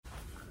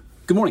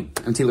Good morning.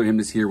 I'm Taylor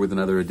Himnes here with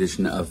another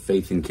edition of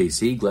Faith in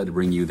KC. Glad to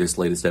bring you this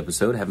latest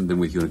episode. Haven't been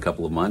with you in a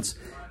couple of months.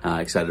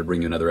 Excited to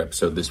bring you another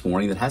episode this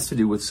morning that has to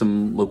do with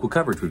some local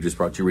coverage we've just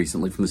brought you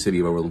recently from the city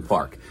of Overland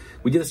Park.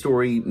 We did a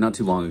story not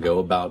too long ago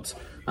about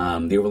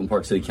the Overland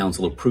Park City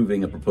Council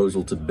approving a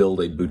proposal to build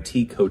a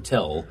boutique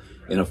hotel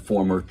in a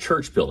former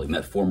church building.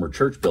 That former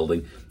church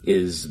building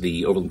is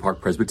the Overland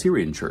Park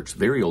Presbyterian Church,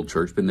 very old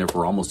church, been there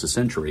for almost a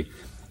century.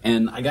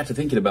 And I got to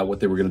thinking about what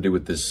they were going to do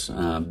with this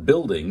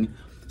building.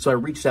 So I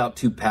reached out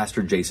to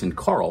Pastor Jason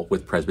Carl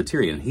with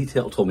Presbyterian. He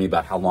told me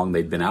about how long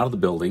they'd been out of the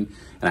building,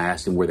 and I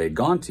asked him where they'd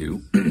gone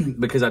to,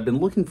 because I've been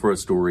looking for a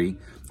story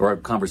or a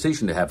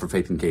conversation to have for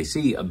Faith in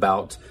KC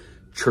about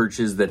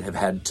churches that have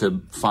had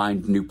to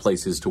find new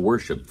places to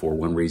worship for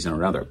one reason or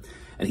another.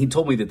 And he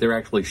told me that they're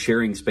actually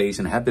sharing space,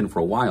 and have been for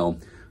a while,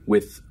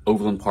 with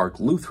Overland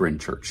Park Lutheran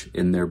Church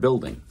in their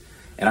building.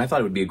 And I thought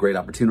it would be a great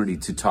opportunity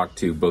to talk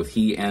to both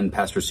he and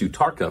Pastor Sue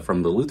Tarka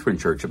from the Lutheran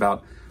Church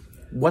about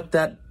what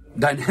that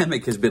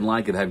dynamic has been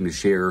like of having to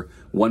share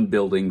one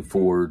building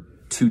for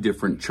two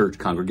different church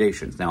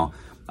congregations. Now,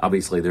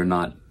 obviously, they're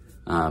not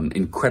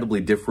incredibly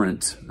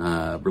different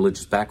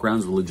religious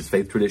backgrounds, religious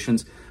faith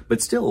traditions,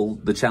 but still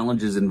the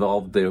challenges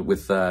involved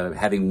with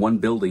having one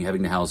building,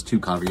 having to house two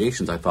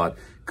congregations, I thought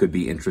could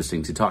be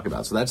interesting to talk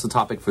about. So that's the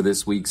topic for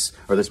this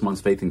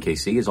month's Faith in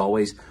KC. As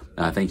always,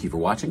 thank you for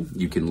watching.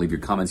 You can leave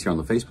your comments here on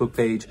the Facebook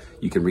page.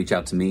 You can reach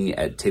out to me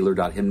at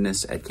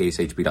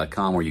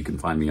taylor.himnes@kshb.com, or you can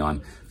find me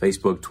on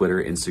Facebook,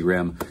 Twitter,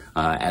 Instagram,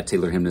 at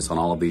Taylor Himnes on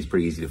all of these,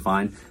 pretty easy to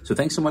find. So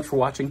thanks so much for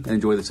watching, and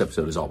enjoy this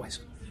episode as always.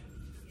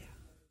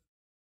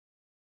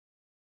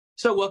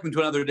 So welcome to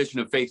another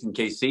edition of Faith in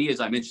KC. As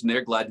I mentioned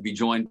there, glad to be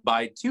joined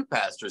by two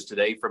pastors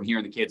today from here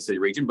in the Kansas City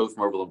region, both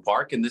from Overland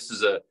Park, and this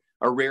is a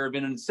rare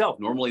event in itself.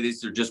 Normally,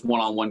 these are just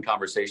one-on-one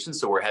conversations,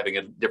 so we're having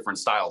a different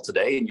style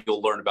today, and you'll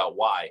learn about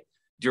why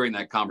during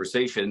that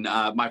conversation.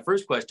 My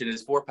first question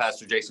is for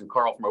Pastor Jason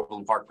Carl from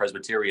Overland Park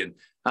Presbyterian.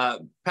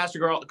 Pastor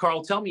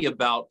Carl, tell me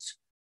about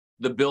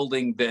the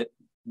building that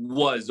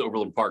was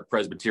Overland Park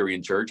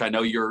Presbyterian Church. I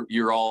know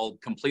you're all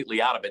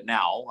completely out of it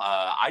now.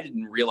 I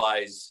didn't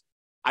realize.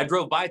 I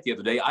drove by it the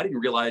other day. I didn't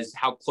realize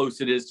how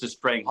close it is to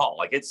Strang Hall.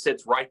 Like, it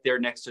sits right there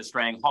next to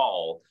Strang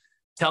Hall.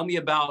 Tell me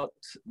about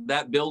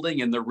that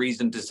building and the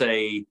reason to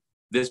say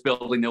this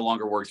building no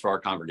longer works for our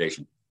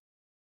congregation.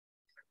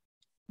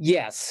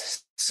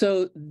 Yes.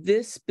 So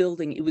this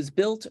building, it was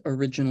built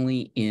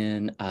originally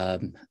in, I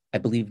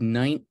believe,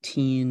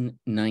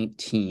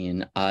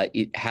 1919.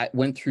 It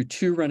went through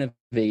two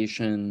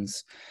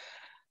renovations.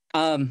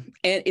 And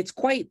it's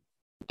quite,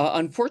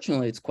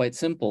 unfortunately, it's quite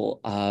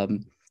simple.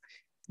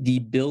 The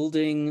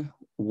building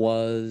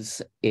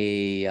was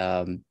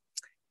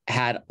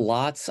had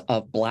lots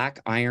of black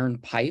iron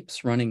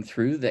pipes running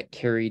through that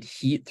carried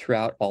heat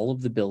throughout all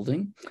of the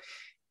building.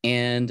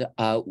 And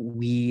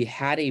we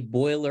had a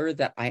boiler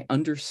that I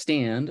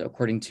understand,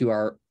 according to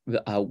our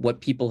what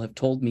people have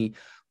told me,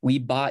 we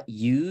bought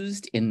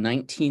used in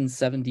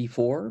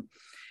 1974.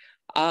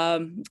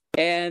 And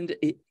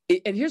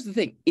here's the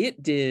thing,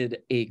 it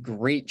did a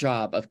great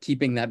job of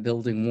keeping that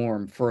building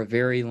warm for a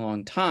very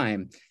long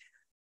time.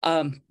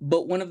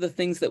 But one of the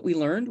things that we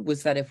learned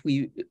was that if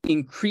we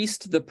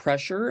increased the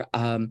pressure,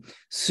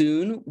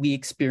 soon we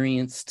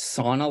experienced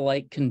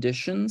sauna-like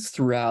conditions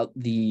throughout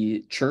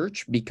the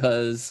church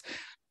because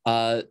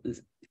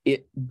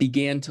it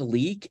began to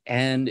leak,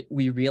 and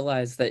we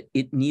realized that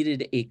it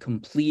needed a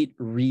complete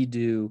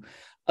redo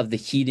of the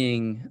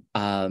heating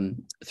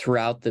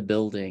throughout the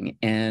building.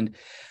 And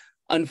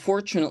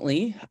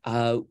unfortunately,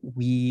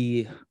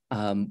 we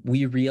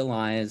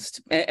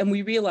realized, and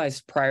we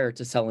realized prior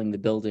to selling the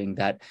building,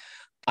 that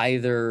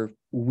either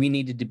we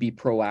needed to be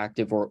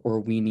proactive or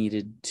we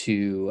needed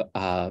to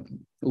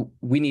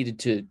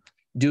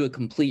do a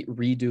complete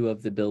redo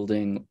of the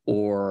building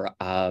or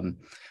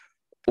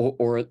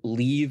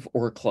leave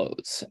or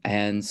close.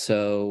 And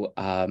so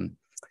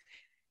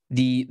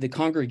the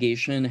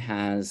congregation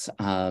has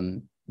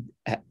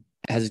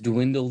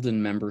dwindled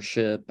in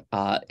membership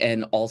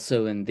and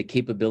also in the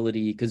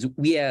capability, because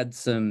we had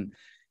some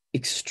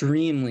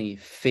extremely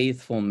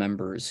faithful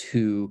members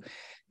who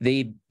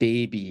they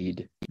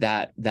babied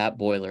that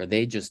boiler.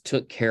 They just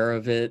took care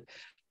of it.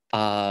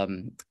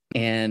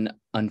 And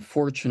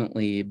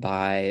unfortunately,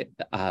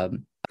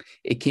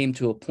 it came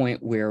to a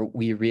point where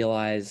we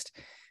realized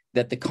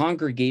that the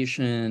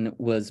congregation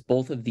was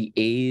both of the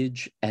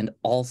age and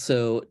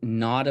also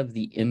not of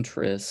the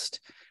interest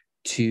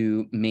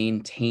to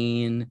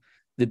maintain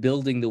the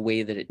building the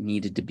way that it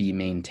needed to be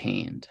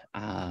maintained.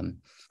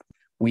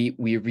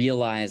 We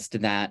realized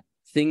that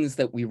things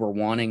that we were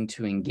wanting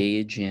to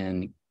engage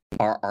in,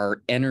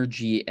 our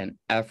energy and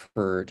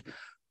effort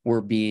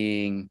were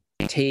being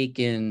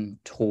taken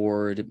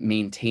toward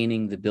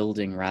maintaining the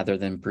building rather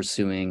than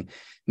pursuing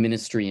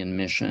ministry and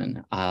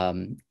mission,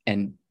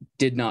 and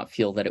did not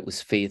feel that it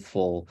was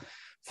faithful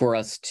for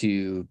us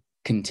to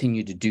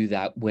continue to do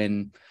that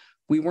when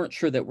we weren't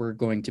sure that we're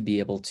going to be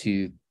able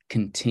to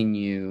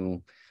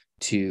continue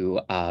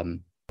to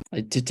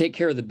take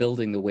care of the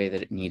building the way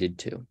that it needed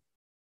to.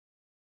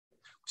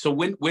 So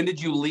when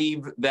did you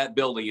leave that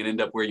building and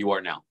end up where you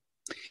are now?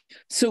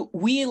 So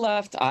we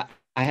left. I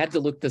had to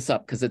look this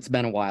up because it's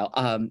been a while.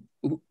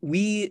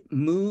 We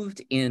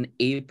moved in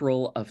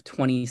April of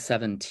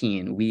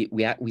 2017.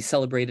 We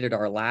celebrated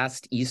our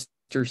last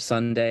Easter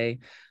Sunday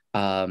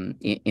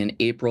in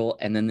April,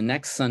 and then the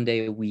next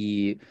Sunday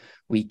we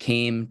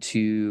came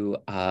to.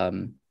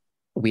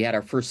 We had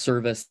our first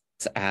service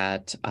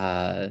at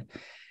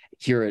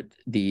here at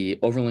the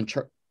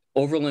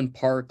Overland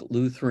Park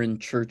Lutheran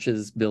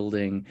Churches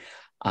building,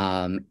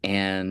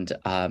 and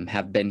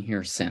have been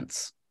here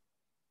since.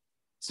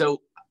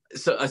 So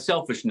a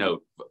selfish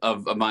note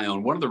of my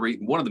own. One of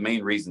the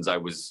main reasons I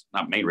was,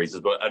 not main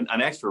reasons, but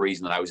an extra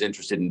reason that I was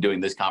interested in doing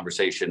this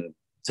conversation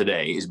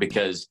today is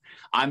because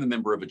I'm a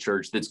member of a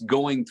church that's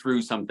going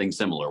through something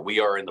similar. We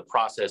are in the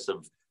process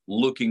of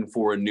looking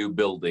for a new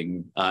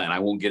building, and I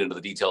won't get into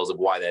the details of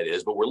why that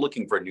is, but we're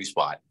looking for a new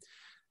spot.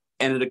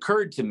 And it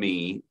occurred to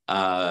me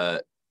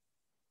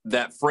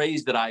that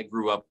phrase that I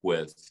grew up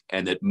with,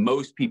 and that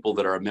most people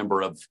that are a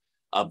member of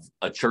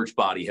a church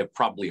body have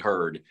probably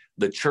heard: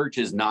 the church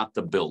is not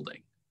the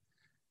building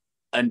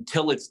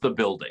until it's the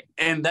building.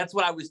 And that's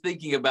what I was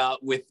thinking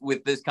about with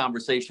this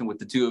conversation with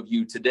the two of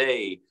you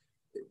today.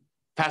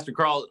 Pastor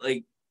Carl,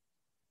 like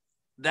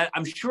that,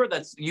 I'm sure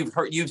that's,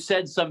 you've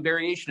said some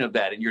variation of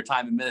that in your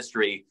time in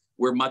ministry.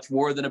 We're much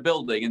more than a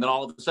building. And then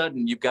all of a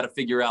sudden you've got to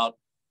figure out,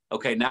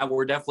 okay, now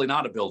we're definitely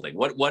not a building.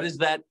 What is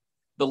that,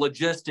 the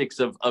logistics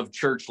of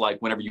church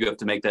like whenever you have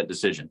to make that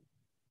decision?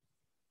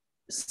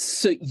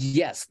 So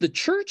yes, the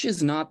church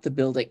is not the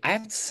building. I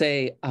have to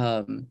say,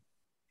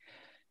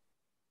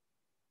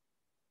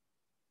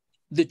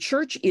 the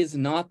church is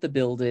not the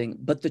building,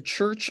 but the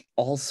church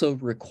also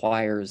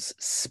requires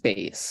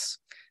space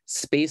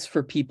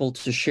for people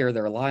to share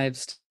their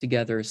lives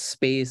together,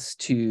 space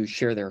to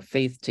share their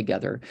faith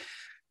together.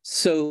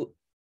 So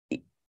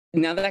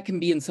now that can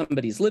be in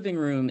somebody's living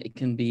room, it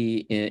can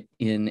be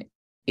in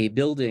a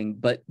building,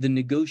 but the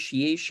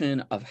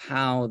negotiation of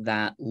how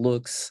that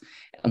looks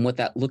and what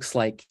that looks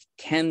like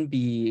can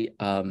be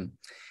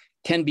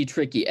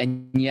tricky.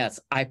 And yes,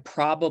 I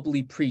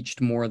probably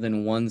preached more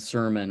than one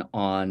sermon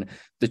on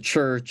the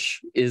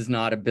church is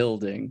not a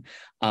building.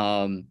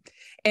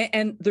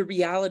 And the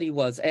reality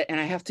was, and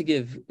I have to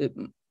give,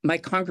 my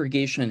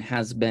congregation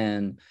has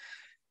been,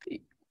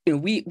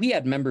 we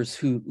had members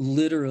who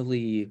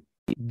literally,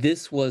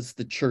 this was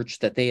the church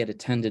that they had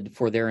attended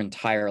for their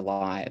entire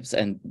lives.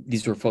 And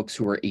these were folks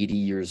who were 80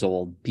 years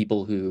old,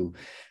 people who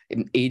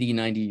 80,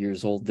 90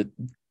 years old, that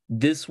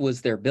this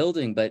was their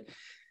building, but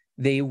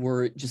they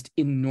were just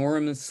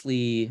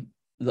enormously,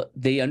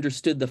 they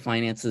understood the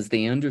finances,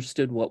 they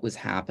understood what was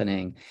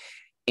happening.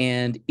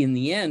 And in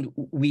the end,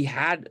 we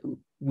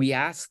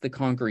asked the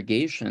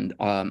congregation,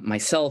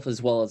 myself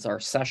as well as our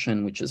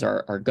session, which is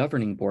our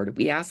governing board,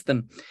 we asked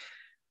them,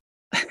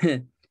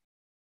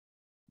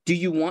 do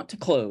you want to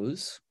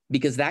close?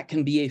 Because that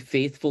can be a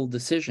faithful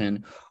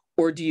decision.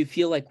 Or do you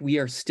feel like we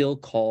are still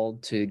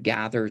called to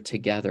gather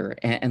together?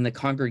 And the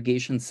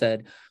congregation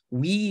said,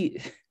 we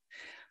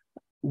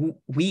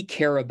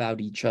care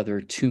about each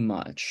other too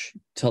much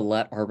to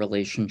let our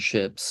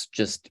relationships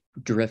just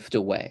drift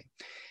away.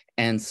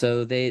 And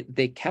so they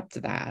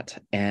kept that.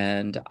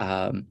 And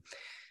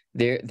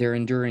they're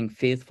enduring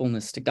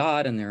faithfulness to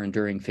God, and they're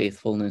enduring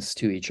faithfulness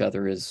to each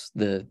other is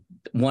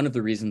one of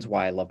the reasons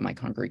why I love my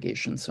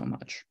congregation so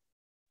much.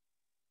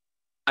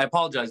 I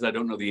apologize that I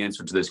don't know the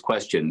answer to this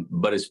question,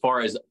 but as far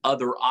as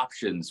other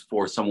options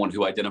for someone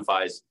who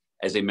identifies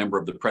as a member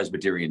of the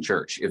Presbyterian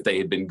Church, if they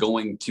had been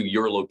going to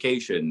your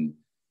location,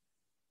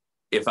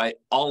 if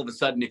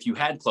you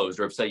had closed,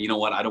 or if say, you know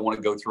what, I don't want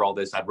to go through all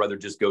this, I'd rather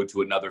just go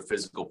to another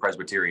physical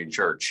Presbyterian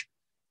church.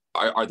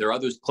 Are there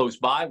others close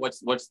by? What's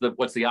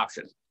the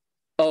option?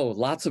 Oh,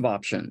 lots of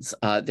options.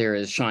 There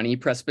is Shawnee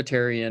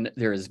Presbyterian,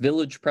 there is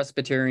Village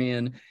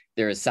Presbyterian,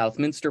 there is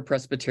Southminster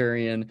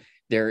Presbyterian,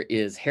 there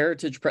is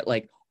Heritage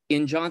like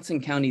in Johnson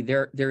County,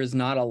 there is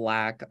not a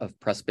lack of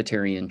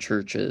Presbyterian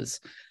churches,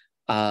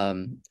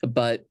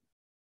 but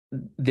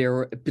there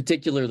were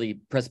particularly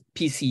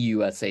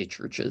PCUSA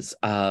churches,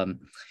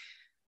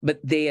 but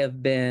they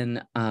have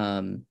been,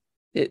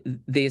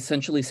 they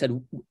essentially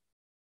said,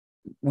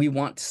 we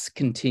want to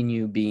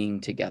continue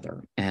being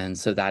together. And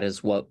so that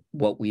is what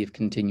we have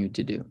continued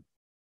to do.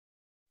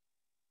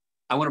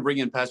 I want to bring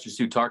in Pastor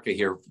Sue Tarka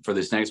here for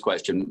this next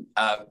question.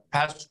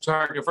 Pastor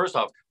Tarka, first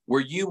off, were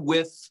you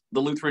with the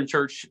Lutheran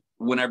Church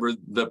whenever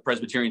the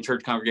Presbyterian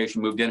Church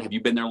congregation moved in? Have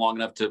you been there long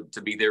enough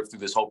to be there through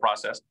this whole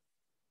process?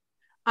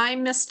 I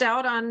missed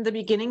out on the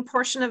beginning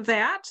portion of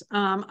that.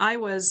 I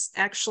was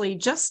actually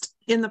just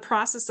in the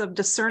process of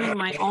discerning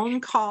my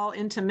own call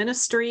into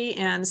ministry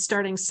and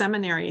starting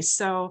seminary.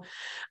 So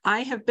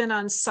I have been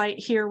on site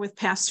here with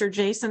Pastor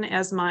Jason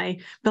as my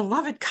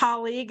beloved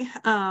colleague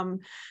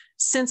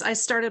since I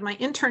started my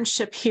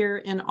internship here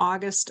in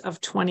August of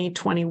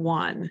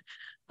 2021.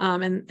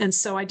 And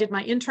so I did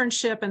my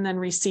internship and then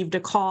received a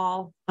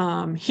call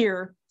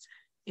here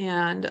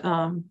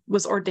and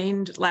was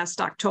ordained last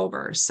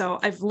October. So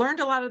I've learned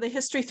a lot of the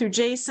history through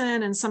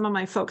Jason and some of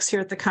my folks here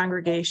at the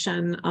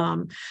congregation,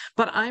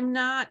 but I'm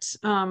not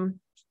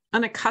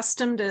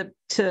unaccustomed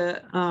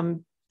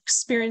to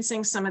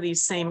experiencing some of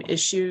these same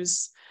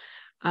issues.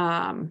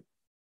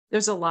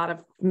 There's a lot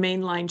of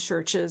mainline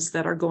churches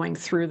that are going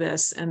through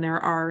this, and there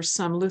are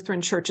some Lutheran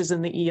churches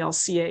in the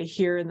ELCA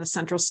here in the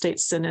Central State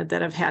Synod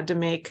that have had to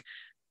make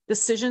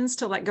decisions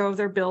to let go of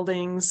their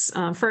buildings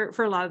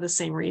for a lot of the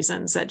same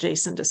reasons that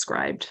Jason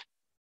described.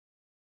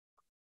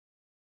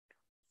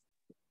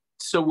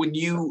 So when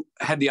you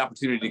had the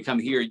opportunity to come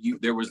here,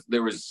 there was,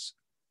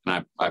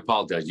 and I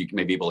apologize, you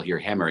may be able to hear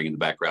hammering in the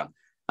background.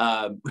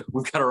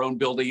 We've got our own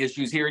building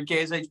issues here in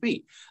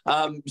KSHP.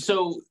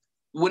 So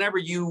whenever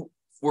you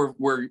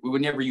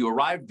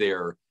arrived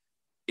there,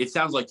 it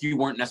sounds like you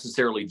weren't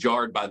necessarily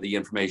jarred by the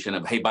information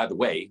of, hey, by the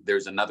way,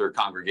 there's another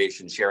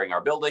congregation sharing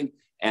our building,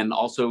 and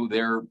also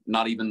they're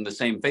not even the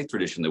same faith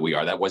tradition that we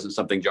are. That wasn't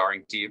something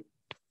jarring to you?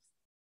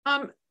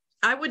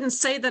 I wouldn't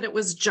say that it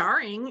was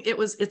jarring.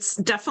 It's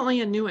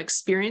definitely a new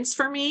experience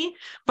for me,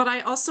 but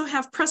I also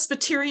have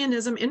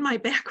Presbyterianism in my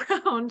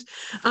background,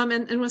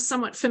 and was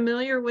somewhat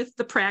familiar with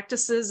the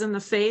practices and the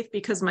faith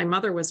because my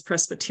mother was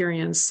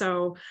Presbyterian.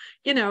 So,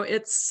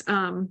 it's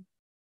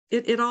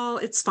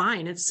it's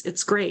fine.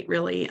 It's great,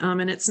 really.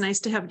 And it's nice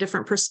to have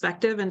different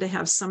perspective and to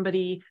have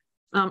somebody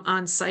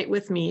on site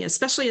with me,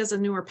 especially as a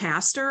newer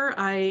pastor.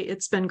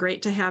 It's been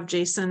great to have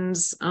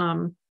Jason's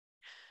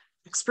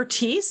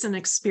expertise and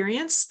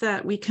experience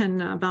that we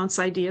can bounce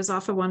ideas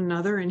off of one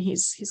another. And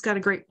he's got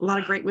a lot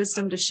of great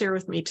wisdom to share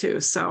with me too.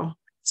 So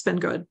it's been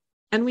good.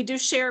 And we do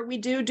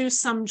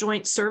some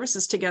joint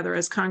services together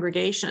as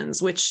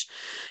congregations, which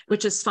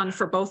is fun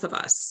for both of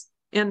us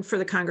and for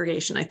the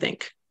congregation, I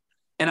think.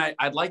 And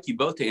I'd like you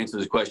both to answer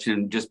this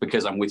question just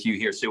because I'm with you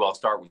here, Sue. I'll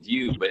start with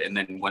you, and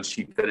then once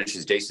she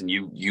finishes, Jason,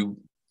 you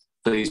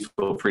please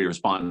feel free to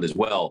respond as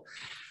well.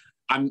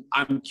 I'm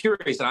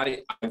curious,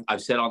 and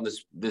I've said on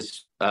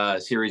this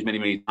series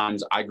many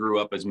times, I grew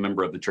up as a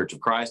member of the Church of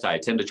Christ. I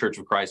attend the Church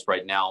of Christ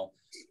right now.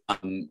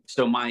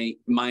 So my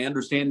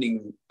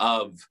understanding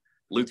of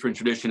Lutheran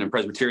tradition and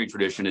Presbyterian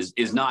tradition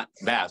is not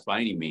vast by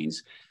any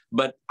means,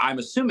 but I'm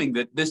assuming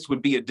that this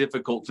would be a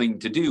difficult thing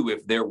to do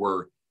if there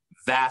were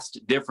vast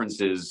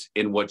differences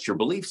in what your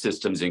belief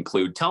systems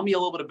include. Tell me a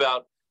little bit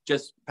about,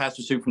 just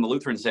Pastor Sue, from the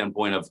Lutheran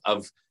standpoint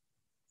of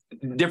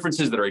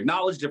differences that are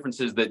acknowledged,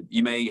 differences that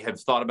you may have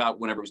thought about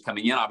whenever it was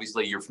coming in.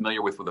 Obviously, you're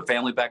familiar with a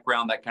family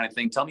background, that kind of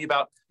thing. Tell me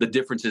about the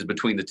differences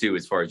between the two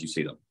as far as you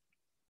see them.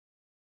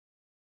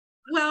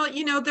 Well,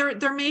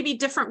 there may be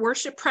different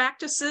worship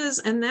practices,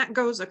 and that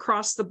goes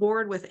across the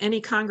board with any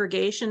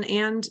congregation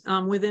and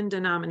within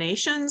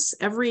denominations.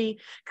 Every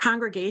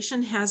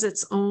congregation has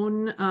its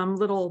own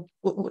little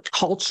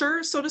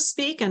culture, so to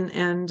speak,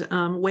 and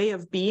way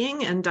of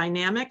being and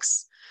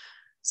dynamics.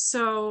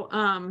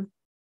 So,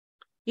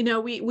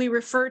 we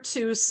refer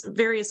to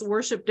various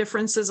worship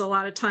differences a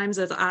lot of times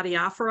as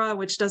adiaphora,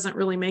 which doesn't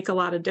really make a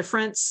lot of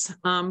difference,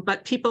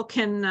 but people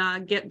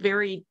can get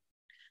very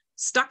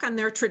stuck on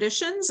their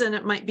traditions, and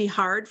it might be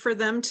hard for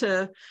them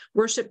to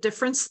worship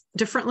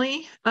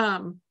differently.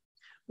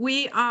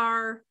 We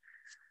are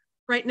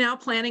right now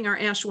planning our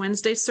Ash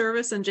Wednesday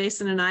service, and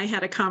Jason and I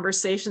had a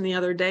conversation the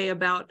other day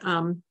about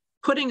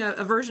putting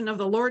a version of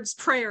the Lord's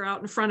Prayer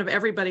out in front of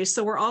everybody.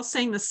 So we're all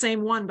saying the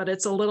same one, but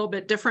it's a little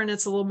bit different.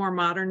 It's a little more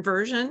modern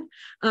version.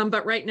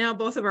 But right now,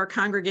 both of our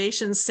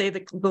congregations say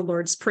the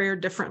Lord's Prayer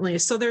differently.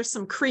 So there's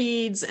some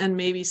creeds and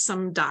maybe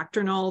some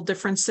doctrinal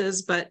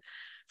differences, but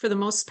for the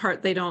most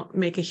part, they don't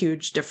make a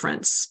huge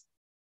difference.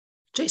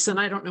 Jason,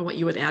 I don't know what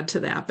you would add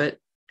to that, but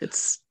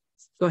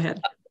go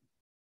ahead.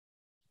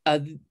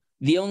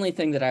 The only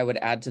thing that I would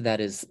add to that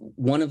is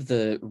one of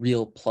the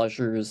real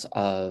pleasures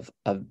of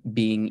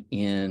being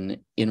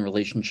in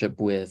relationship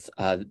with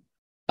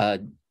a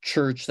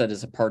church that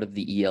is a part of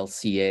the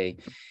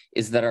ELCA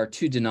is that our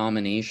two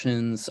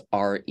denominations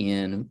are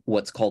in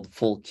what's called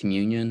full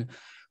communion,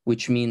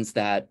 which means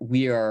that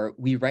we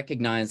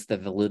recognize the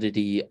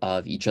validity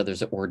of each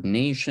other's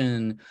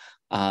ordination.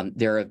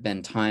 There have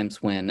been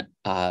times when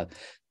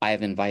I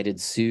have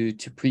invited Sue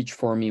to preach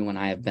for me when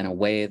I have been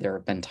away. There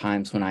have been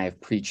times when I have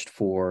preached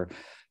for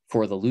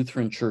the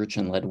Lutheran Church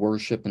and led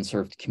worship and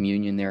served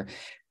communion there.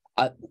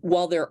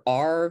 While there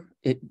are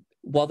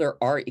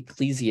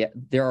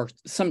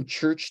some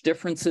church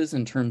differences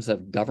in terms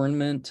of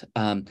government,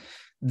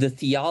 the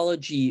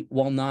theology,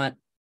 while not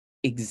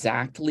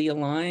exactly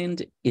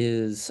aligned,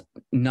 is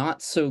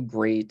not so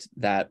great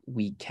that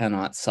we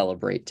cannot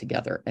celebrate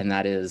together, and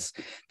that is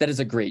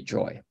a great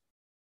joy.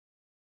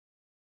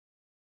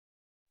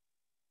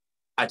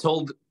 I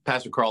told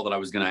Pastor Carl that I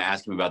was going to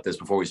ask him about this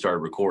before we started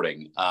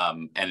recording,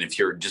 and if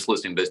you're just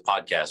listening to this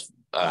podcast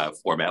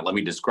format, let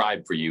me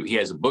describe for you. He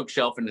has a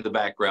bookshelf into the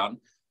background.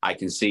 I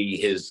can see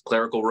his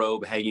clerical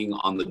robe hanging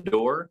on the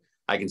door.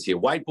 I can see a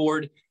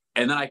whiteboard,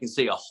 and then I can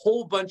see a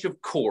whole bunch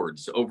of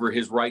cords over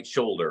his right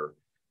shoulder.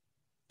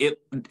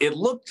 It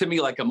looked to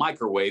me like a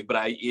microwave, but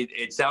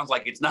it sounds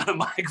like it's not a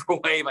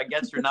microwave. I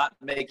guess you're not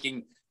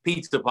making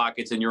pizza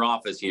pockets in your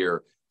office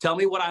here. Tell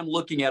me what I'm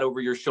looking at over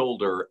your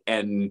shoulder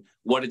and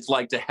what it's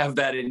like to have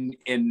that in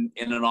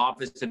an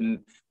office. And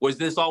was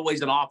this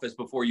always an office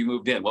before you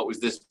moved in? What was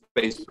this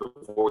space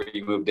before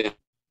you moved in?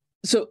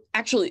 So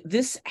actually,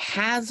 this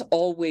has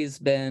always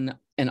been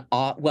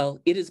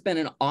it has been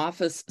an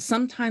office.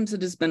 Sometimes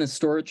it has been a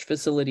storage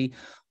facility.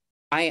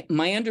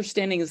 My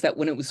understanding is that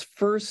when it was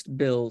first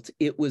built,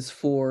 it was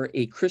for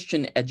a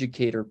Christian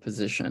educator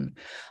position.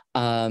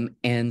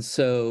 And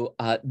so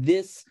I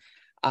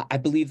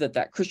believe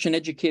that Christian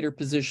educator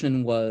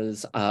position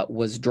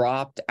was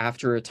dropped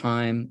after a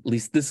time. At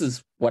least this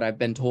is what I've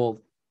been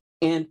told.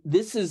 And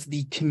this is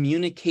the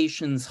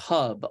communications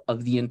hub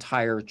of the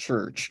entire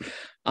church,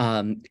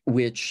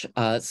 which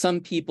some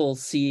people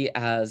see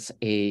as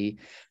a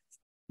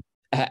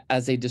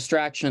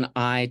distraction.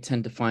 I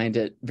tend to find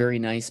it very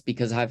nice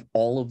because I have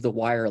all of the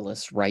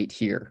wireless right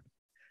here.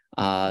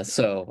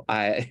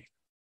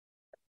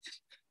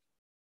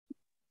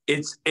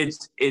 It's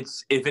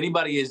if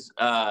anybody is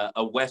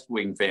a West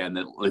Wing fan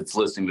that's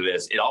listening to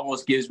this, it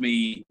almost gives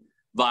me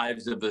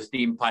vibes of the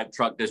steam pipe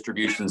truck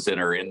distribution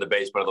center in the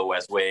basement of the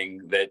West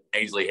Wing that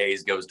Ainsley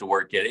Hayes goes to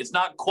work in. It's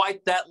not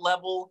quite that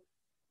level.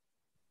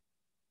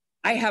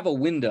 I have a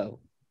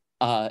window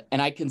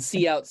and I can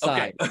see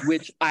outside, okay.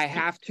 Which I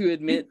have to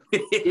admit,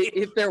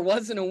 if there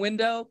wasn't a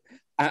window,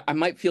 I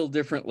might feel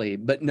differently.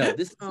 But no,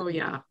 this. Oh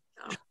yeah,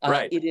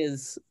 right. It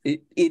is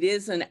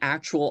an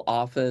actual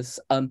office.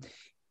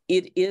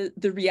 It is.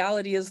 The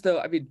reality is, though,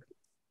 I mean,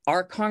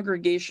 our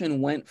congregation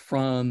went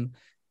from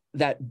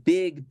that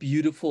big,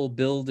 beautiful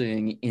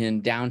building in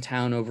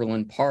downtown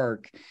Overland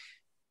Park,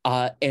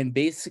 and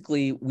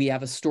basically we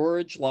have a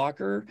storage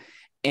locker,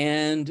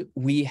 and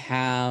we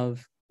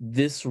have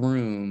this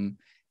room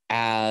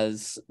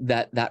as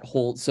that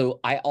whole. So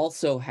I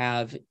also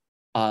have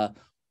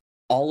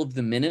all of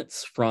the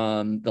minutes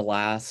from the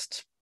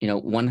last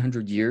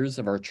 100 years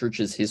of our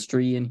church's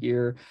history in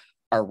here,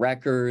 our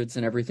records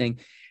and everything.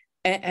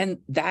 And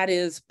that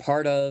is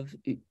part of,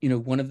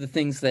 one of the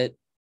things that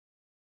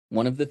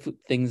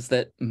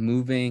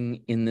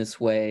moving in this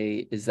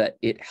way is that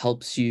it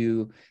helps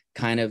you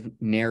kind of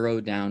narrow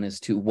down as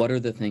to what are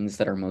the things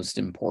that are most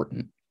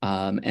important.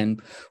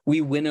 And we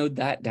winnowed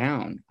that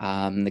down.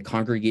 The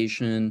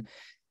congregation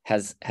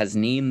has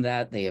named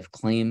that, they have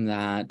claimed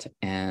that,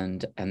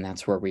 and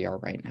that's where we are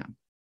right now.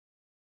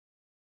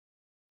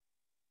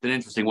 It's an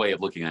interesting way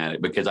of looking at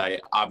it, because I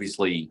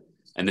obviously,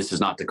 and this is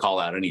not to call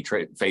out any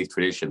faith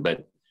tradition,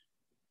 but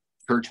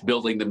church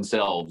buildings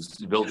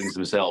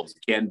themselves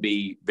can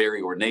be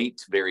very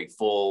ornate, very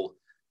full.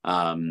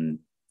 And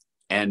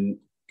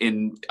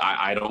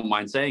I don't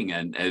mind saying,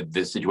 and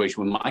this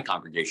situation with my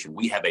congregation,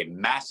 we have a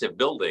massive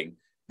building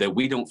that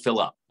we don't fill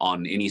up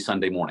on any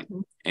Sunday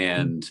morning.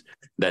 And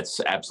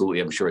that's absolutely,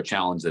 I'm sure, a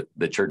challenge that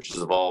the churches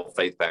of all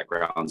faith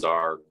backgrounds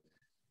are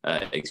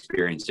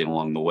experiencing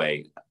along the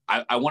way.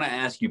 I want to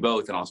ask you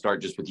both, and I'll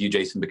start just with you,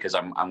 Jason, because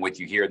I'm with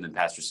you here, and then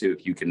Pastor Sue,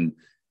 if you can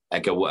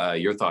echo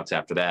your thoughts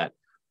after that.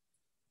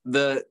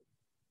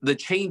 The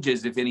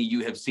changes, if any,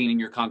 you have seen in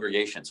your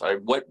congregation.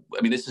 So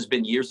this has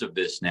been years of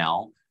this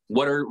now.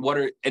 What are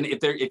and if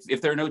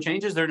there are no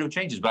changes, there are no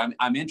changes. But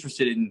I'm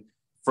interested in,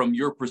 from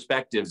your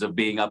perspectives of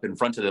being up in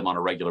front of them on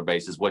a regular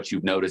basis, what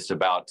you've noticed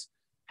about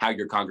how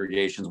your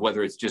congregations,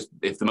 whether it's just,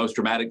 if the most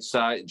dramatic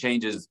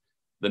change is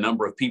the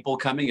number of people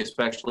coming,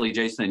 especially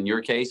Jason, in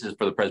your case, is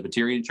for the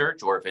Presbyterian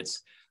Church, or if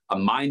it's a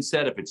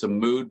mindset, if it's a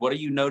mood, what are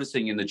you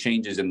noticing in the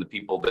changes in the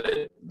people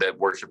that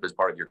worship as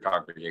part of your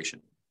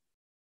congregation?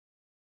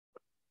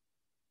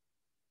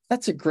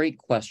 That's a great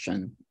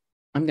question.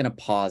 I'm going to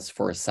pause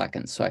for a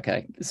second so I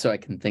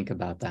can think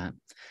about that.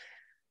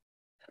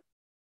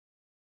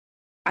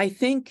 I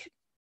think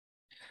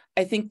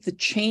the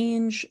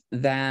change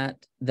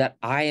that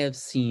I have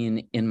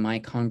seen in my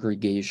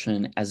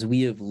congregation as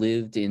we have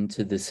lived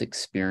into this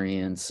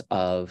experience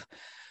of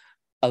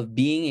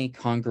being a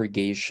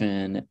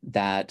congregation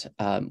that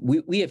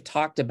we have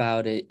talked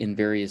about it in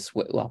various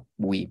ways. Well,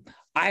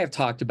 I have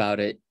talked about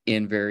it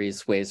in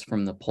various ways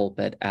from the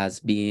pulpit as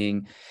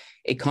being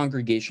a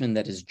congregation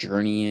that is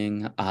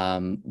journeying.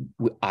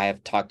 I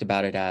have talked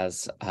about it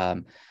as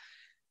a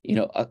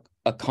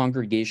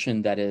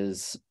congregation that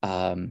is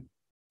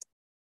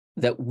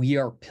that we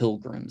are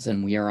pilgrims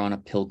and we are on a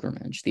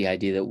pilgrimage. The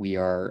idea that we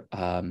are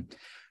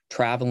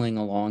traveling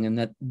along,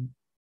 and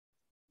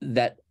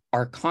that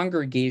our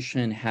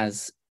congregation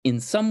has in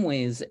some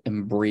ways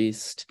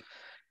embraced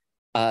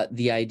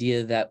the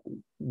idea that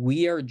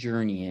we are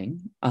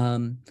journeying.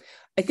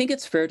 I think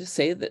it's fair to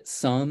say that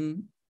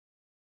some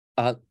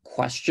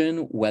question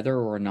whether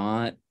or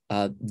not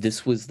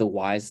this was the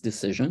wise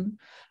decision.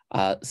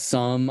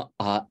 Some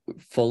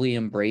fully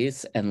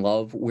embrace and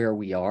love where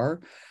we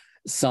are.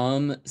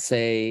 Some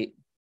say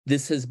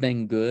this has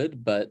been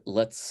good, but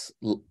let's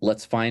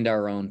find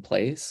our own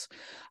place.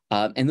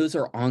 And those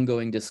are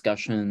ongoing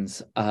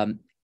discussions,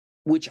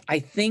 which I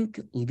think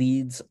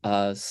leads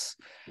us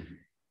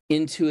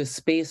into a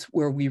space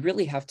where we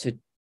really have to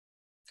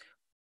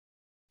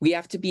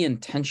be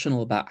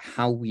intentional about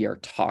how we are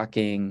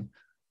talking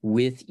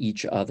with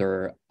each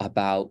other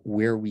about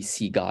where we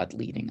see God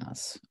leading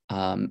us.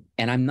 And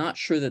I'm not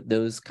sure that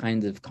those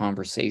kinds of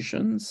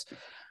conversations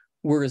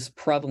were as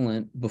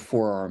prevalent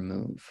before our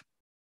move.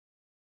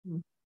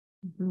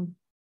 Mm-hmm.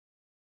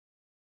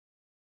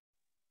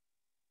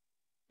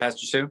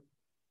 Pastor Sue?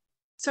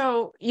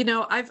 So,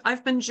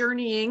 I've been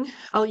journeying.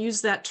 I'll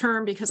use that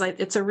term because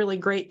it's a really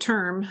great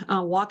term.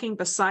 Walking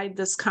beside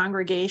this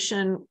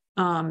congregation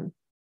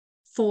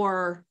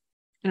for,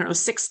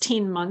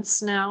 16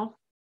 months now.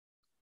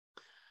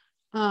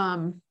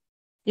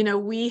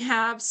 We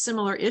have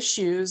similar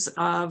issues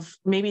of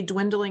maybe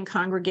dwindling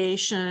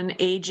congregation,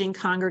 aging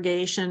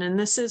congregation, and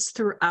this is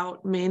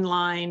throughout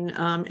mainline,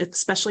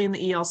 especially in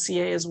the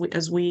ELCA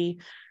as we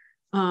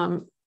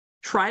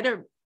try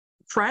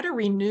to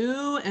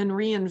renew and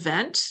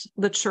reinvent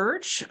the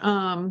church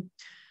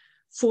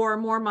for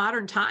more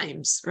modern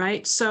times,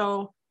 right?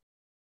 So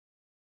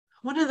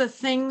one of the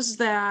things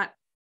that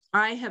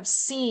I have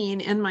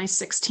seen in my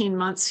 16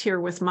 months here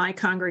with my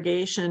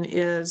congregation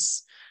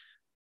is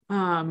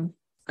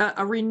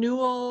a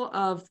renewal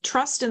of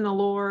trust in the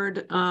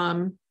Lord.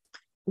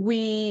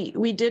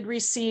 We did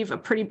receive a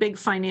pretty big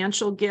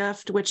financial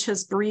gift, which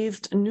has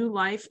breathed new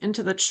life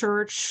into the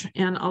church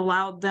and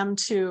allowed them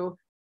to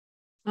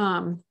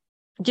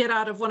get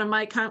out of one of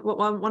my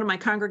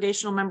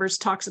congregational members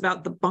talks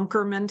about the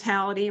bunker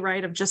mentality,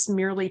 right, of just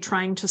merely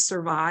trying to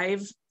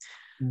survive.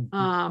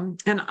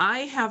 Mm-hmm. And I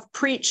have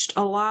preached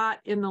a lot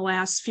in the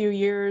last few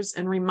years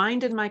and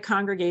reminded my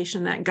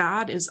congregation that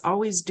God is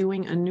always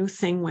doing a new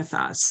thing with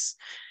us.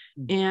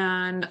 Mm-hmm.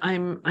 And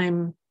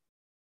I'm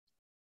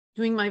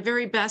doing my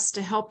very best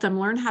to help them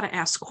learn how to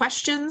ask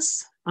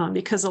questions,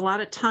 because a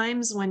lot of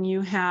times when you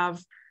have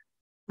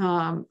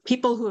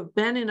people who have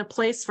been in a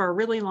place for a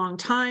really long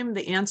time,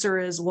 the answer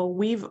is, well,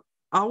 we've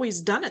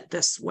always done it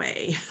this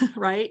way,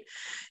 right?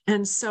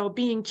 And so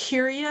being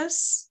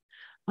curious,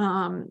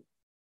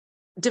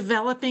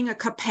 developing a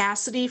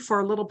capacity for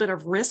a little bit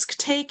of risk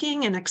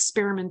taking and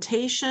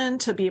experimentation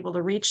to be able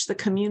to reach the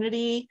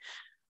community.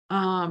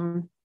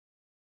 One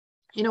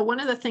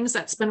of the things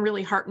that's been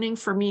really heartening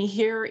for me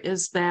here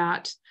is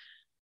that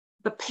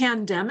the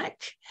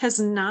pandemic has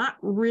not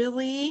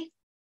really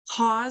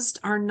caused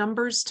our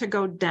numbers to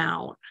go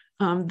down.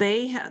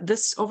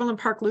 This Overland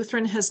Park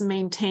Lutheran has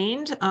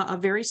maintained a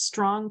very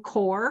strong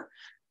core,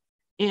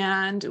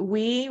 and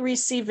we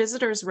receive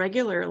visitors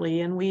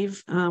regularly, and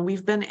we've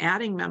been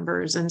adding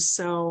members, and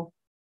so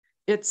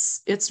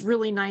it's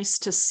really nice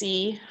to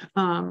see.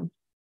 And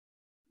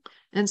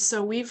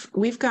so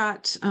we've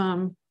got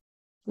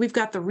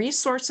the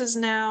resources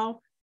now,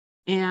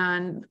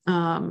 and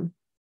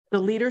the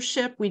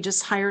leadership. We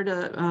just hired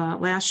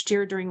last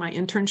year during my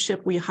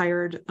internship, we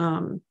hired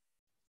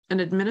an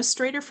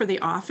administrator for the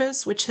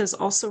office, which has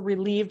also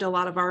relieved a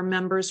lot of our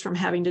members from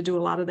having to do a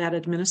lot of that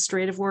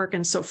administrative work.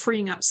 And so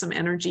freeing up some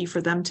energy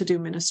for them to do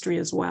ministry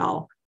as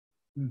well.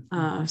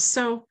 Mm-hmm.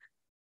 So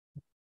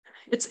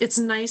it's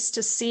nice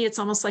to see. It's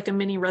almost like a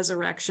mini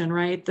resurrection,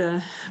 right?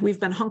 We've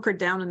been hunkered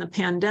down in the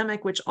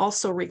pandemic, which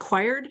also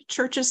required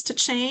churches to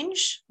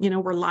change.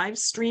 We're live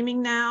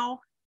streaming now.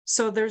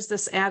 So there's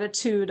this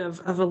attitude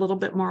of a little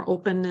bit more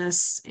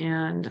openness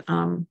and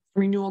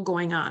renewal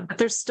going on, but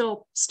there's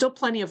still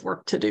plenty of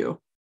work to do.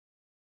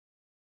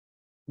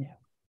 Yeah,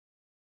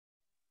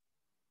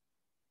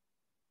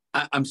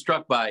 I'm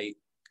struck by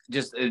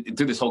just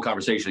through this whole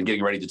conversation and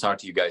getting ready to talk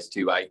to you guys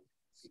too. I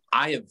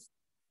have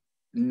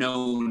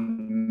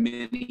known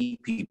many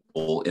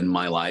people in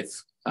my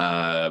life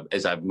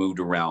as I've moved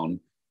around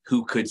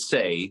who could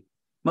say,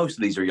 most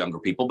of these are younger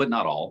people, but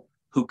not all,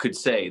 who could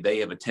say they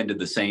have attended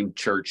the same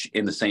church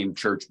in the same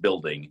church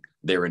building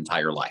their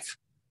entire life.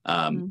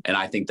 And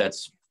I think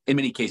that's, in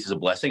many cases, a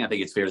blessing. I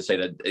think it's fair to say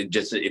that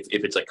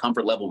if it's a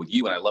comfort level with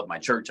you, and I love my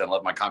church, I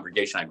love my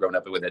congregation, I've grown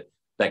up with it,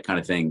 that kind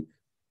of thing,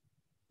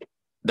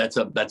 that's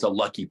a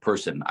lucky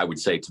person, I would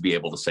say, to be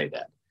able to say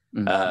that.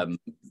 Mm-hmm.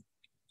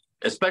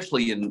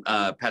 Especially in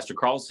Pastor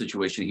Carl's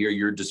situation here,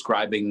 you're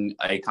describing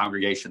a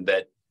congregation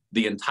that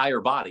the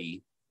entire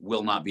body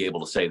will not be able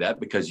to say that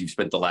because you've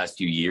spent the last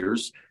few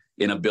years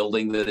in a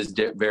building that is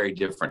very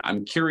different.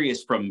 I'm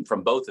curious from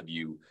both of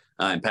you,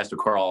 and Pastor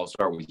Carl, I'll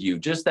start with you,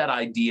 just that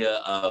idea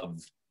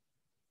of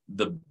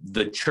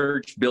the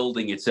church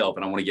building itself,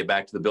 and I want to get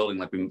back to the building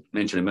like we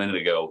mentioned a minute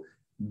ago,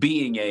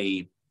 being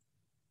a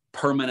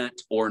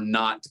permanent or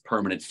not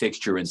permanent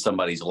fixture in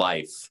somebody's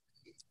life,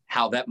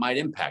 how that might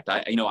impact.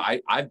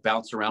 I've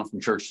bounced around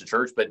from church to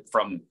church, but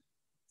from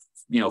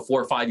 4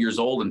 or 5 years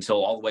old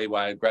until all the way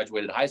when I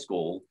graduated high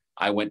school,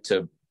 I went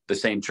to the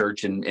same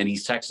church in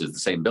East Texas, the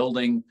same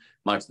building,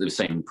 much the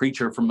same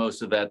preacher for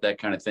most of that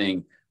kind of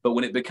thing. But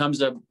when it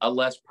becomes a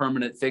less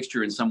permanent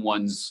fixture in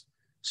someone's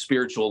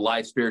spiritual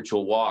life,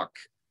 spiritual walk,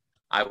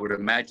 I would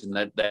imagine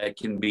that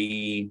can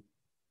be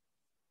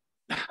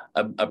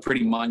a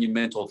pretty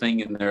monumental thing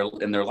in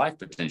their life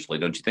potentially,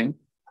 don't you think?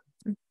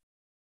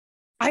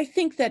 I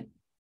think that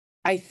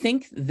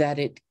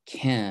it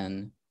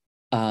can,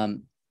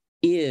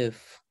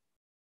 if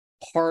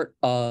part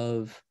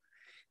of.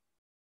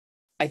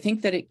 I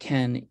think that it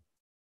can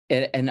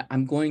and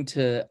I'm going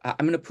to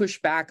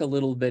push back a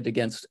little bit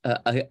against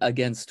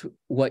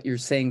what you're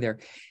saying there.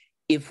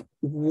 If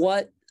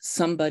what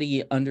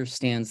somebody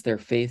understands their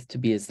faith to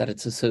be is that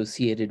it's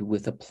associated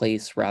with a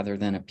place rather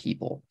than a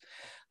people,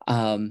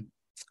 so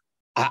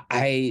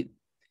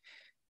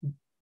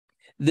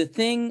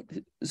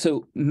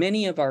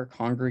many of our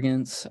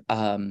congregants,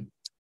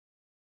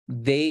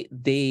 they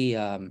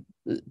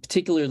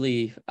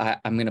particularly,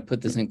 I'm going to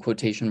put this in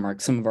quotation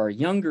marks, some of our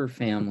younger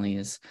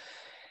families,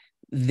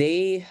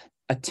 they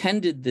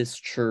attended this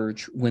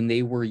church when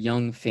they were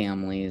young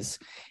families,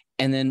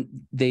 and then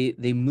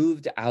they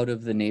moved out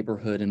of the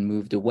neighborhood and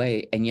moved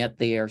away, and yet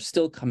they are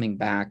still coming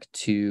back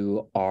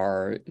to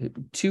our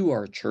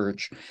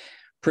church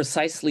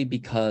precisely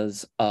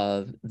because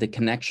of the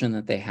connection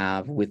that they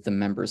have with the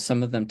members.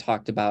 Some of them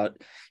talked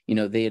about,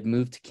 they had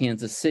moved to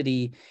Kansas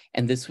City,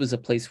 and this was a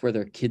place where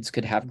their kids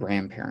could have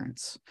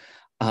grandparents.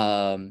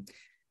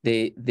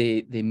 They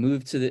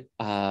moved to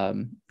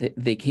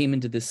they came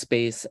into this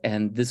space,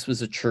 and this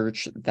was a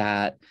church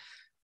that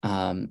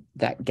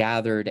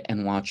gathered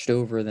and watched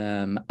over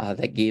them,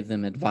 that gave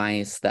them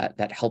advice,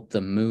 that helped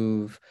them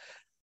move.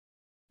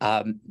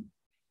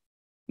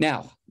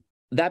 Now,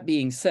 that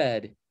being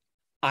said,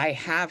 I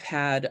have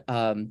had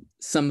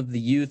some of the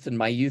youth in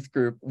my youth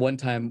group. One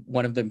time,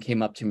 one of them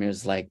came up to me and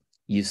was like,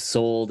 "You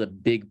sold a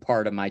big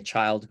part of my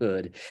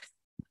childhood."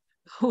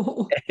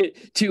 Oh.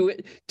 To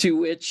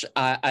which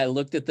I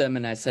looked at them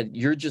and I said,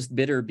 "You're just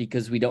bitter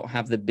because we don't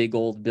have the big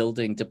old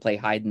building to play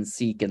hide and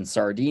seek and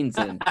sardines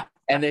in."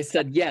 And they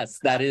said, "Yes,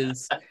 that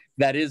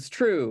is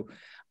true."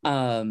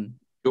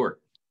 Sure.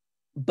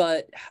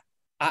 But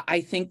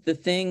I think the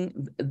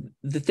thing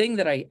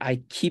that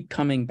I keep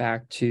coming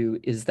back to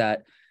is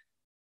that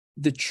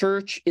the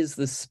church is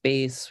the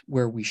space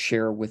where we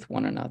share with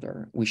one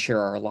another. We share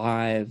our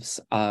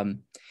lives.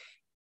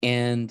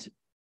 And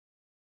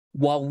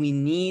while we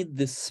need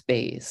this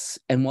space,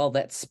 and while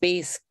that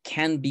space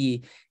can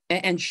be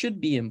and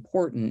should be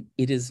important,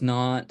 it is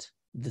not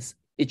this.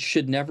 It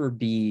should never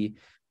be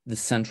the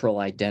central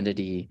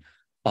identity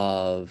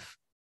of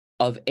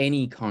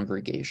any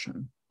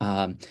congregation.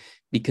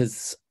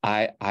 Because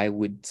I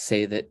would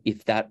say that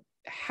if that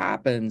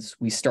happens,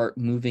 we start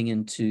moving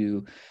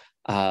into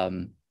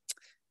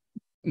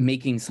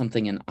making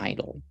something an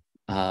idol.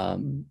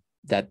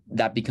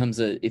 That becomes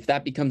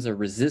a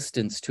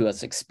resistance to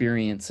us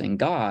experiencing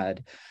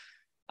God,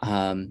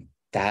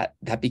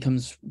 that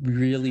becomes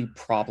really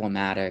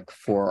problematic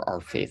for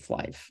our faith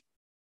life.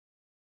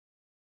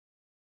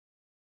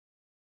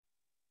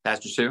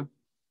 Pastor Sue?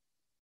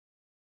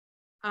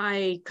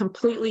 I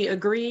completely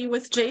agree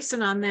with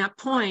Jason on that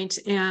point,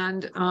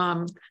 and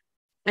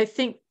I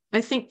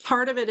think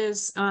part of it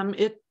is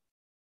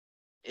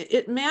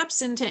it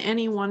maps into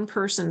any one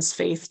person's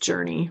faith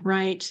journey,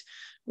 right?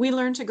 We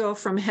learn to go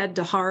from head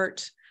to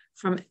heart,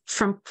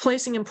 from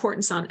placing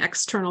importance on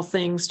external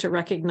things to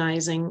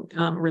recognizing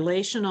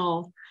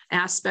relational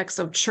aspects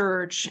of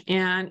church,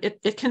 and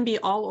it can be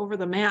all over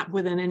the map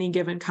within any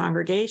given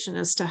congregation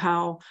as to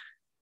how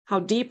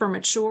deep or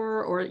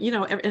mature, or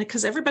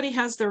because everybody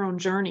has their own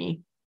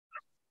journey.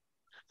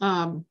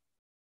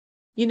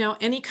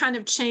 Any kind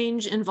of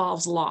change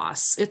involves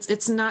loss.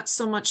 It's not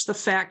so much the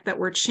fact that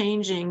we're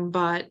changing,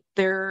 but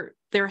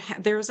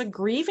there's a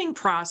grieving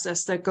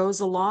process that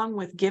goes along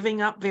with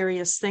giving up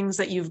various things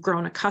that you've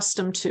grown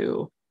accustomed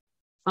to.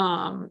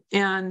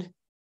 And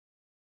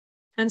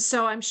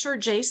so I'm sure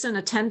Jason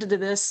attended to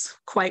this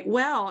quite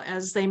well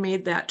as they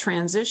made that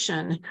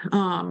transition.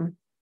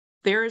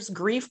 There's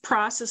grief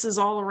processes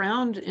all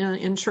around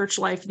in church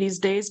life these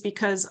days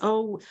because,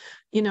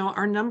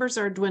 our numbers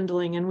are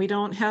dwindling and we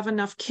don't have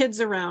enough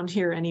kids around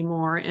here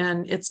anymore.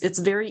 And it's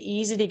very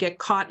easy to get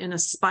caught in a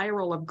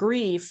spiral of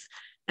grief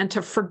and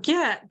to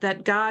forget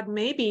that God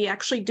may be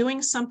actually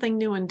doing something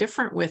new and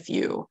different with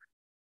you,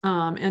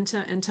 and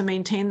to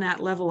maintain that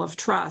level of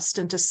trust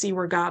and to see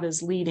where God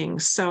is leading.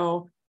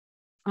 So,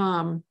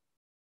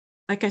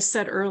 like I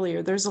said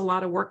earlier, there's a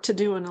lot of work to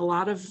do and a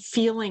lot of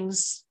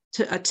feelings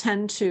to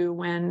attend to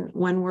when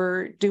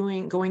we're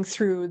going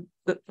through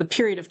the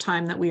period of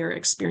time that we are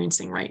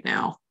experiencing right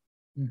now.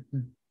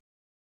 Mm-hmm.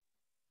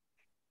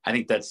 I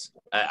think that's,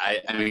 I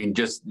mean,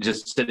 just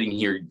sitting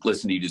here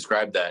listening to you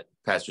describe that,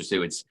 Pastor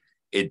Sue, and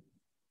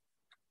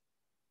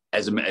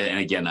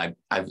again,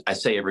 I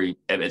say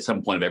at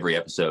some point of every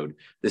episode,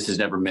 this is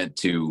never meant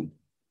to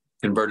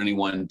convert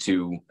anyone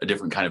to a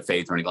different kind of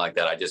faith or anything like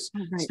that. I just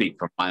speak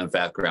from my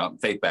own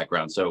faith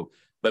background. So,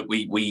 but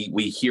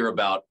we hear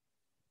about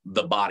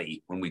the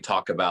body when we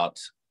talk about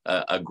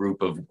a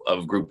group of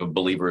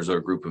believers or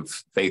a group of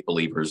faith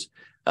believers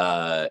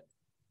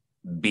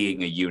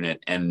being a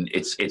unit, and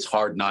it's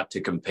hard not to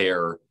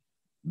compare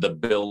the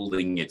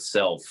building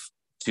itself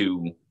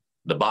to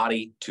the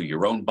body, to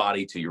your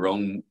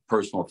own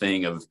personal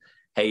thing of,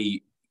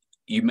 hey,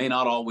 you may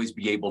not always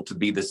be able to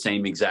be the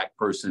same exact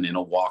person in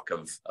a walk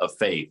of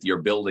faith. Your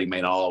building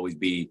may not always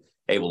be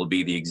able to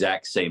be the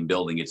exact same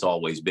building it's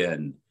always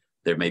been.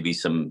 There may be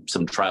some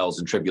trials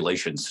and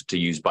tribulations, to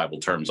use Bible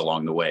terms,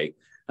 along the way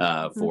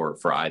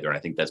for either. And I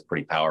think that's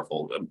pretty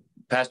powerful.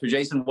 Pastor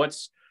Jason,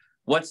 what's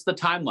the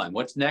timeline?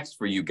 What's next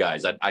for you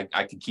guys?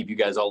 I could keep you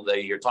guys all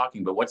day here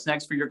talking, but what's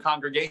next for your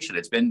congregation?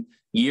 It's been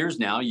years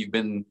now. You've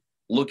been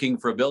looking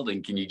for a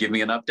building. Can you give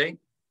me an update?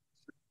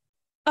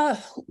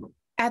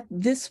 At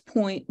this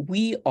point,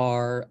 we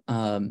are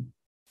in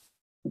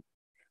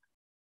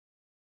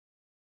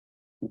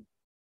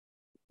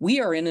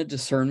a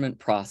discernment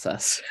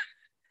process.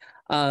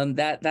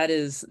 That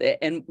is,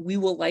 and we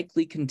will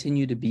likely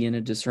continue to be in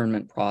a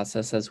discernment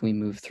process as we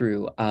move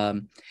through.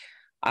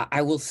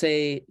 I will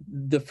say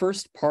the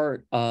first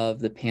part of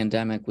the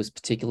pandemic was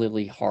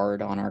particularly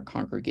hard on our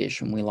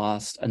congregation. We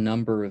lost a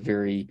number of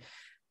very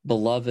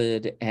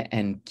beloved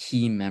and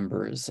key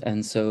members.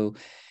 And so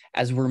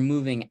as we're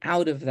moving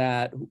out of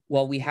that,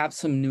 while we have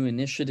some new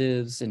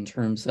initiatives in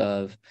terms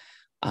of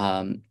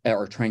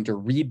or trying to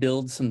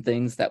rebuild some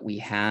things that we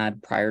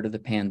had prior to the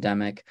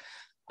pandemic,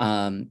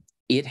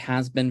 it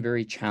has been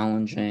very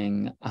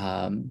challenging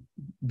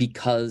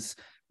because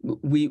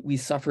we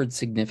suffered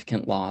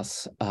significant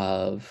loss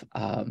of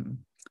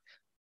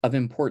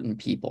important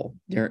people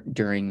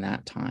during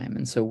that time,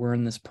 and so we're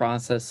in this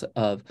process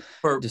of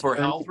for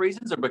health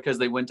reasons, or because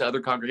they went to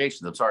other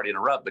congregations. I'm sorry to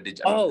interrupt, but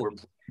were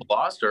people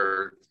lost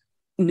or?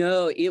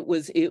 No, it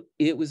was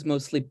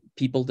mostly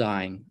people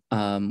dying.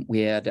 We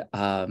had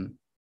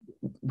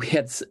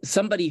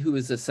somebody who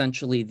was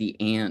essentially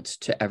the aunt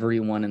to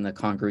everyone in the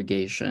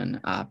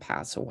congregation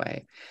pass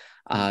away.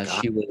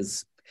 She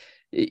was,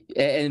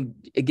 and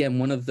again,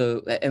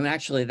 and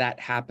actually that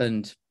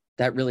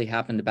really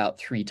happened about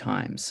 3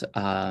 times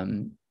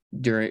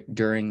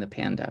during the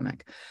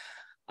pandemic.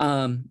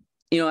 On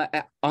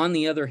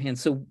the other hand,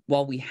 so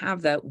while we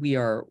have that, we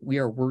are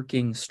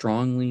working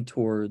strongly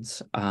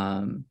towards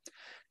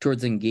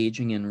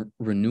engaging in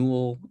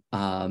renewal.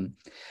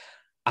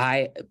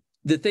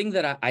 The thing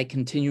that I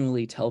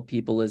continually tell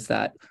people is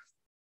that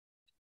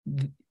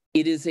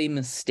it is a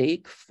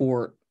mistake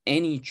for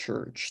any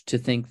church to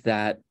think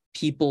that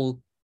people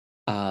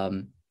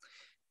who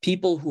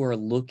are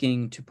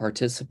looking to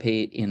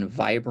participate in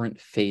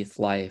vibrant faith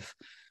life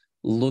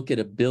look at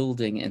a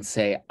building and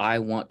say, I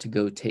want to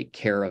go take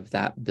care of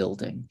that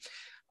building.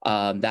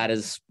 I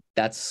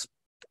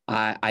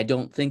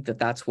don't think that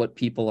that's what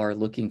people are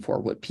looking for.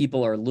 What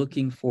people are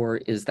looking for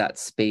is that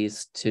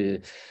space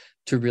to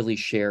really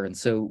share. And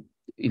so,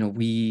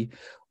 we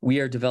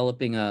are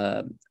developing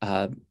a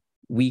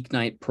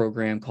weeknight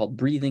program called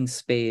Breathing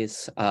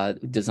Space,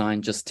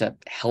 designed just to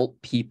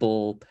help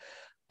people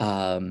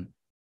to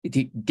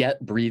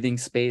get breathing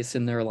space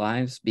in their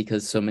lives,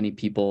 because so many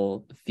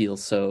people feel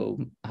so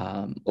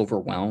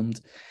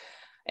overwhelmed.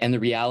 And the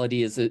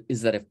reality is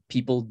that if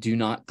people do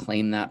not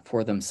claim that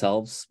for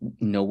themselves,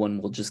 no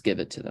one will just give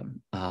it to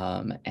them.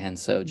 And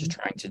so just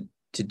trying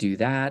to do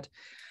that.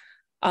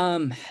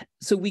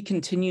 So we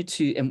continue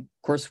to, and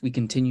of course, we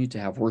continue to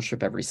have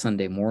worship every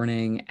Sunday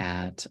morning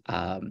at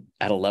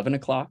 11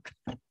 o'clock.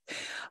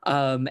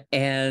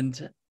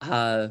 And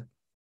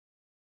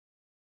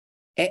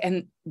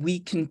we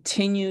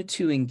continue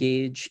to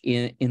engage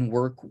in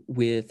work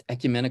with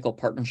ecumenical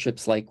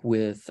partnerships, like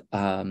with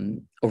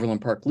Overland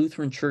Park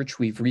Lutheran Church.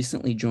 We've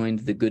recently joined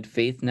the Good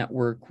Faith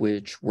Network,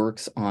 which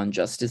works on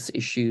justice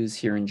issues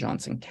here in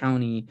Johnson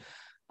County,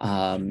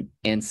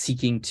 and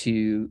seeking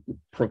to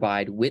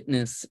provide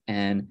witness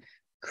and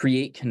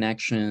create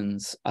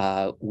connections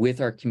with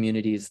our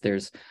communities.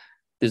 There's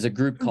a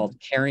group called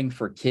Caring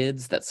for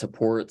Kids that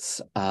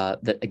supports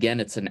that. Again,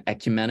 it's an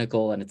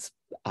ecumenical and it's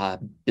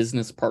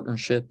business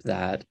partnership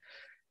that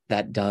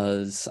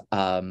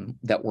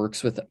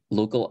works with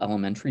local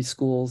elementary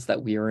schools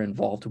that we are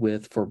involved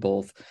with for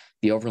both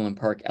the Overland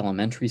Park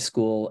Elementary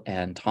School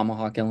and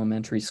Tomahawk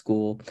Elementary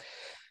School.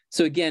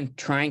 So again,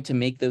 trying to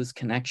make those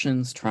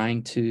connections,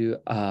 trying to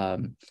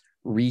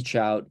reach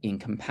out in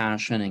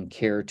compassion and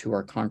care to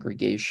our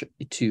congregation,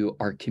 to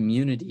our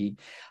community,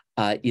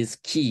 is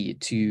key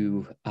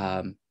to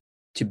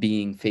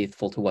being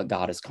faithful to what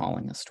God is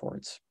calling us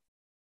towards.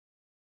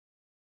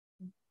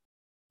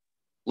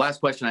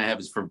 Last question I have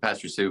is for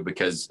Pastor Sue,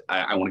 because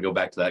I want to go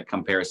back to that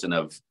comparison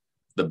of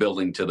the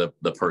building to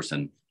the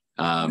person.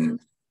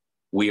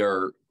 We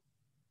are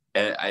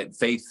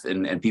faith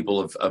and people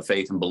of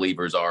faith and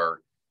believers are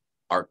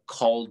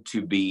called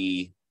to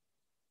be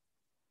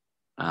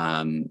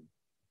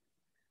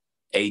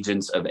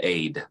agents of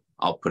aid.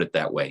 I'll put it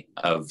that way,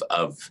 of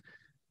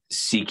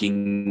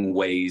seeking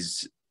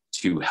ways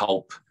to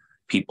help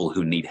people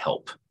who need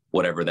help,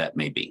 whatever that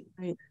may be.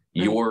 Right.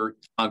 Your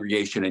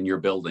congregation and your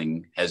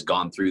building has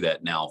gone through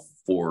that now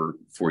for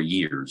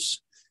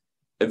years.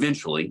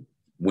 Eventually,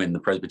 when the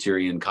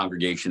Presbyterian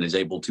congregation is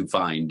able to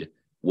find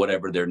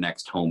whatever their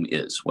next home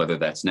is, whether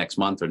that's next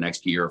month or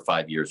next year or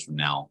 5 years from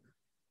now,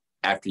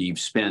 after you've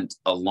spent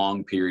a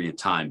long period of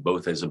time,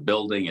 both as a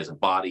building, as a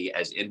body,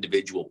 as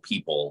individual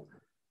people,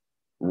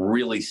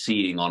 really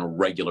seeing on a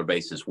regular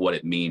basis what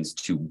it means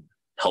to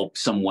help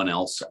someone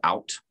else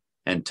out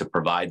and to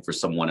provide for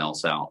someone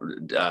else out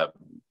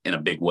in a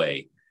big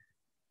way.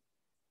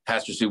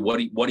 Pastor Sue, what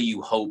do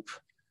you hope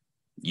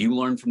you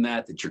learn from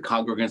that your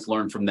congregants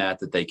learn from that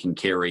they can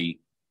carry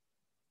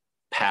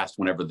past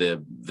whenever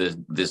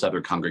this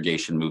other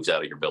congregation moves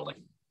out of your building?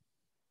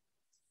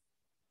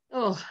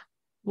 Oh,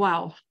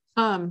 wow.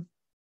 I'm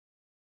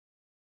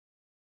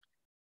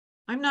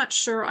not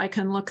sure I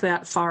can look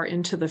that far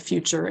into the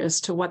future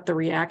as to what the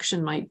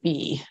reaction might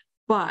be,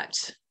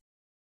 but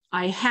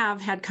I have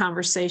had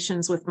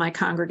conversations with my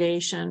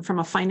congregation from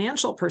a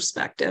financial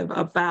perspective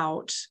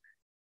about,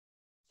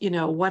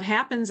 what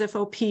happens if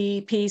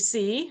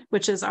OPPC,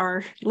 which is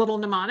our little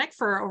mnemonic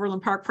for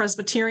Overland Park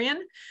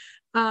Presbyterian,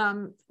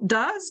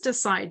 does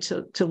decide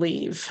to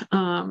leave.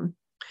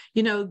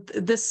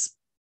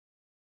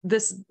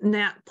 This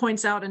Nat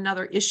points out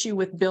another issue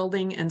with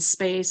building and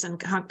space and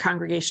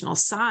congregational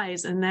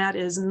size, and that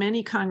is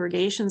many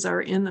congregations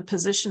are in the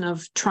position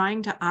of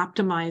trying to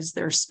optimize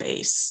their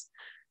space.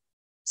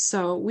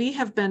 So we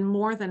have been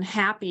more than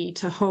happy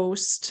to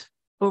host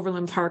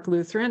Overland Park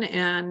Lutheran,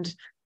 and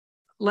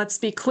let's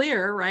be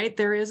clear, right?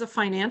 There is a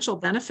financial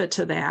benefit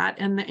to that.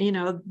 And,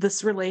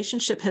 this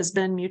relationship has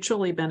been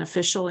mutually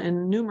beneficial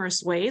in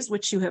numerous ways,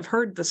 which you have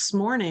heard this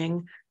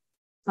morning.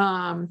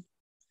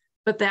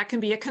 But that can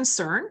be a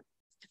concern.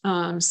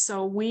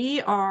 So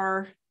we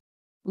are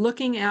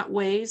looking at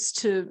ways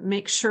to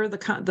make sure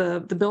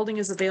the building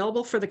is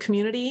available for the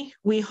community.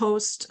 We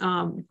host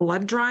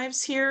blood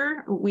drives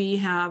here. We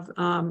have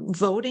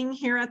voting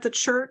here at the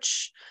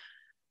church.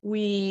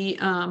 We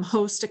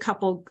host a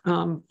couple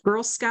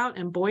Girl Scout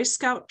and Boy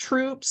Scout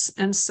troops,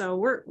 and so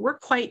we're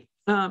quite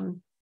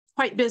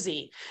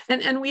busy.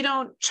 And we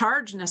don't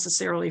charge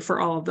necessarily for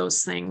all of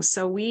those things.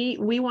 So we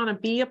want to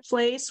be a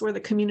place where the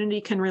community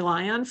can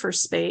rely on for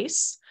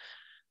space.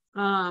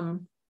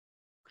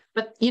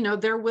 But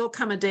there will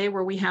come a day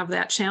where we have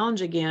that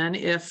challenge again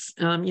if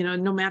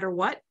no matter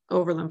what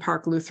Overland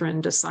Park Lutheran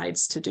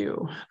decides to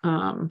do.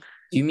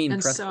 Do you mean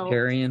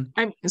Presbyterian?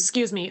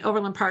 Excuse me,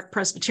 Overland Park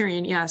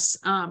Presbyterian, yes.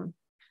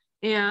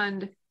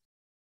 And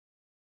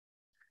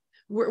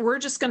we're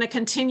just going to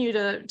continue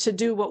to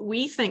do what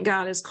we think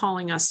God is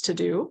calling us to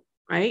do,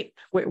 right?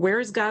 Where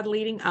is God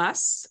leading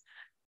us?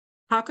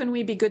 How can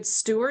we be good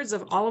stewards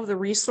of all of the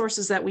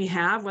resources that we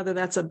have, whether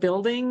that's a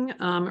building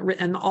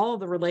and all of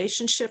the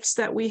relationships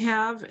that we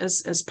have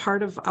as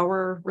part of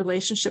our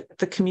relationship with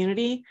the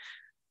community?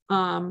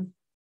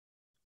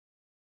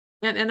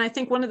 And I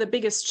think one of the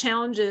biggest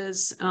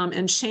challenges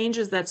and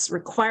changes that's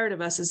required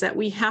of us is that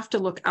we have to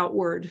look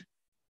outward.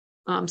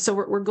 So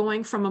we're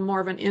going from a more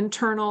of an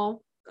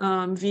internal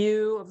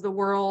view of the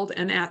world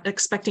and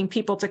expecting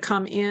people to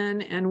come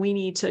in, and we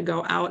need to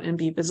go out and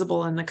be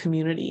visible in the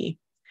community.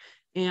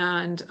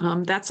 And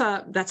that's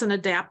an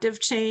adaptive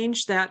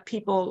change that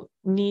people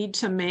need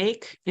to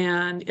make,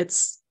 and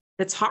it's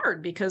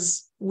hard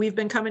because we've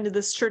been coming to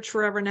this church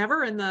forever and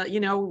ever, and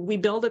we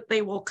build it,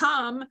 they will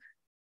come.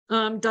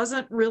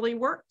 Doesn't really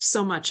work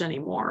so much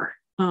anymore.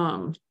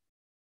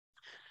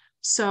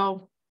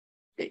 So,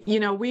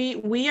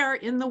 we are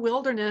in the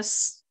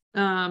wilderness.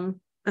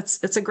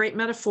 It's a great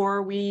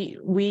metaphor.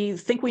 We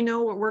think we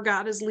know where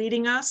God is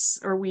leading us,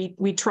 or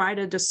we try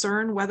to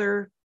discern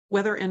whether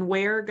and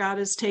where God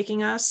is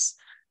taking us,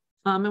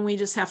 and we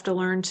just have to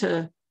learn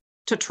to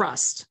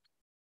trust.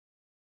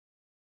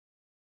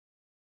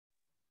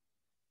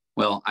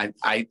 Well,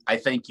 I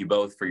thank you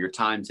both for your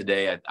time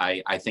today.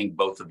 I think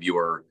both of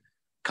your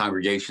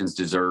congregations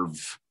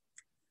deserve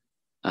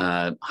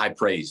high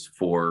praise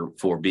for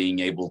being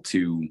able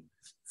to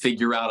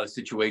figure out a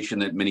situation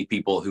that many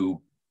people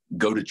who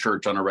go to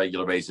church on a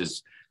regular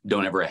basis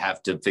don't ever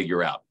have to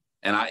figure out.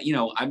 And I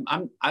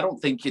don't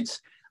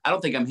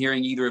think I'm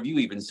hearing either of you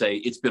even say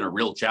it's been a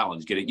real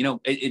challenge getting,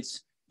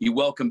 you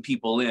welcome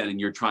people in and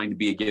you're trying to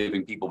be a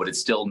giving people, but it's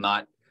still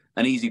not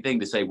an easy thing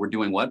to say, we're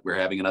doing what? We're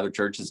having another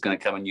church that's going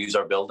to come and use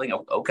our building.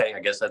 Okay, I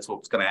guess that's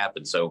what's going to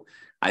happen. So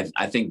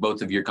I think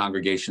both of your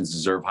congregations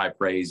deserve high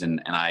praise,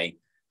 and I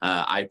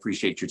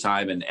appreciate your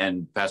time.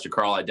 And Pastor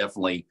Carl, I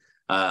definitely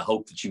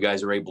hope that you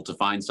guys are able to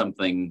find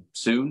something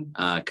soon,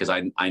 because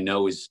I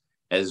know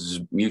as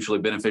mutually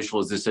beneficial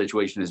as this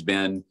situation has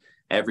been,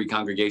 every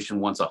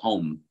congregation wants a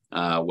home,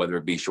 whether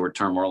it be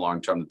short-term or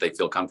long-term, that they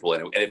feel comfortable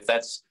in. And if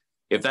that's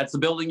the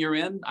building you're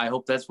in, I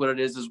hope that's what it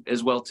is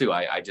as well too.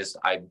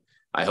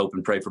 I hope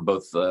and pray for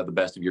both the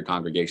best of your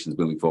congregations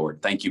moving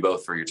forward. Thank you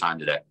both for your time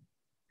today.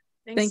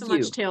 Thanks so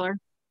much, Taylor.